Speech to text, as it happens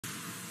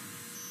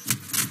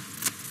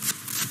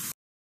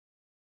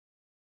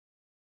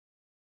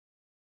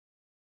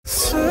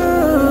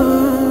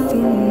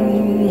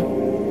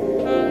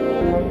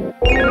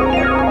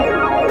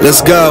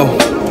Let's go.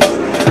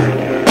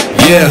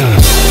 Yeah.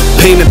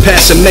 Pain and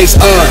passion makes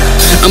art.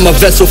 I'm a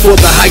vessel for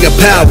the higher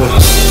power.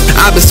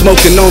 I've been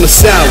smoking on the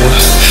sour.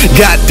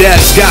 Got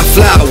dash, got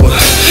flour.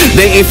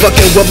 They ain't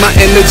fucking with my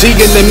energy.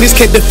 Enemies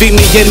can't defeat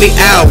me in the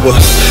hour.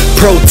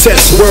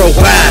 Protests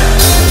worldwide.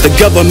 The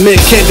government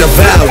can't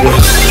devour.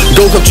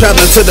 Go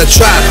traveling to the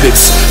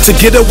tropics to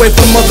get away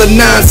from all the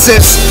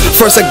nonsense.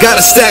 First I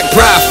gotta stack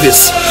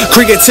profits.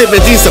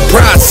 Creativity's a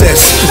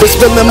process. Been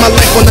spending my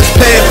life on this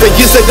path for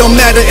years. It don't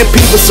matter if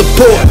people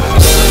support.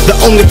 The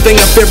only thing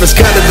I fear is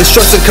kind of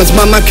destruction, cause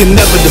my mind can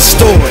never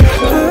distort.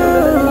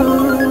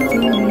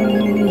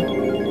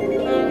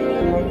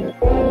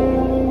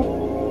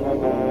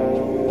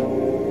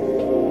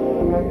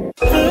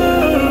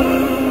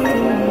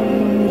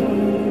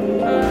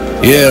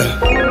 Yeah.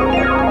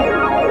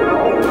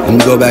 Let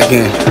me go back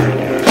in.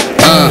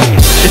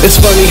 It's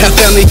funny how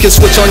family can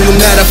switch on you.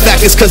 Matter of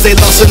fact, it's cause they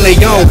lost in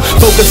their own.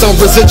 Focus on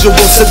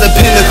residuals to the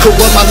pinnacle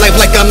of my life,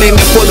 like I'm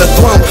aiming for the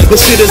throne. This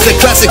shit is a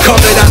classic,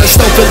 carved out of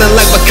stone. Feeling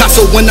like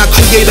Picasso when I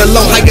create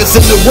alone. Highest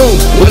in the room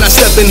when I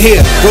step in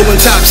here, rolling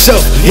top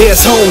shelf. Yeah,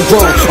 it's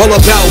homegrown, all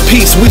about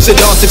peace. We should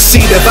all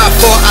succeed. If I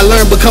fall, I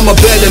learn, become a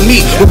better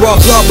me. We're all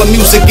flawed, but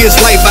music is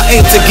life. I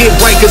aim to get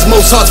right, cause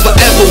most hearts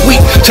forever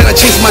weak. Trying to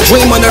chase my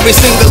dream on every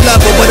single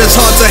level, but it's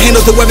hard to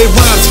handle through every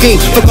rhyme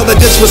scheme. Fuck all the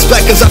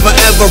disrespect, cause I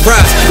forever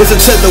rise. Listen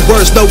to the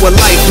words, know what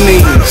life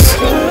means.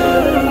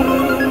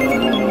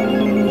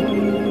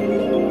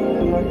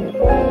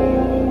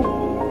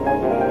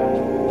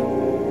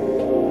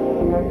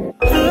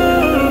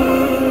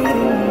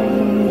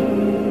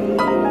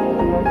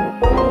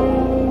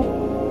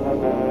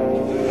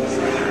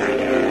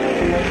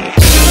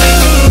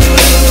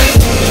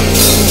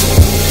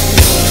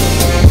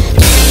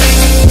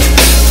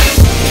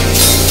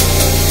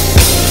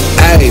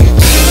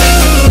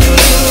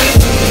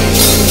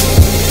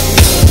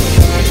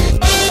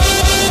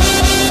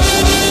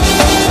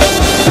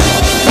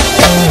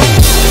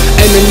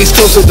 Enemies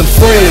closer than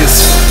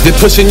friends. They're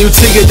pushing you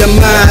to your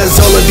demise.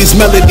 All of these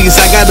melodies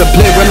I gotta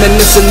play,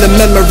 reminiscing the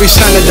memories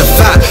trying to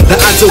defy. The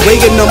odds are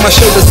weighing on my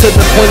shoulders to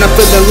the point I'm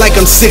feeling like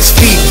I'm 6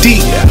 feet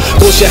deep.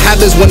 Bullshit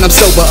happens when I'm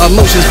sober.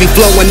 Emotions be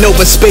flowing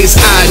over space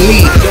I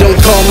need. Don't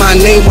call my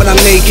name when I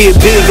make it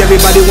big.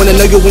 Everybody wanna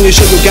know you when you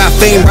show you got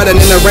fame. Riding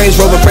in a Range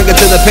Rover, breaking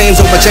to the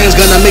pains over change.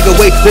 Gonna make a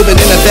way, living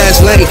in a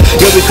fast lane.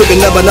 Yeah, we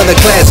cooking up another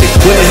classic.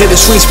 When I hit the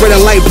street,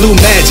 spreading light blue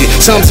magic.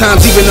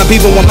 Sometimes even I'm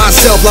even with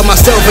myself, love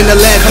myself in the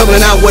lab,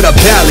 coming out with a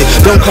ballad.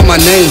 Don't call my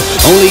name,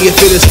 only if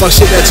it is fuck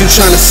shit that you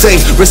tryna say.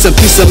 Rest in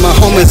peace of my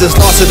homies that's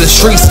lost to the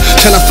streets.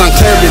 Tryna find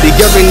clarity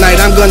every night.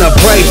 I'm gonna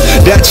pray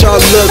that y'all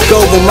look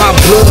over my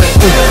blood.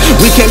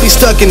 We can't be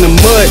stuck in the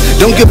mud.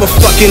 Don't give a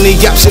fuck, any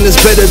option is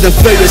better than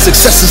failure.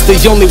 Success is the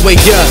only way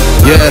up.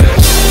 Yeah.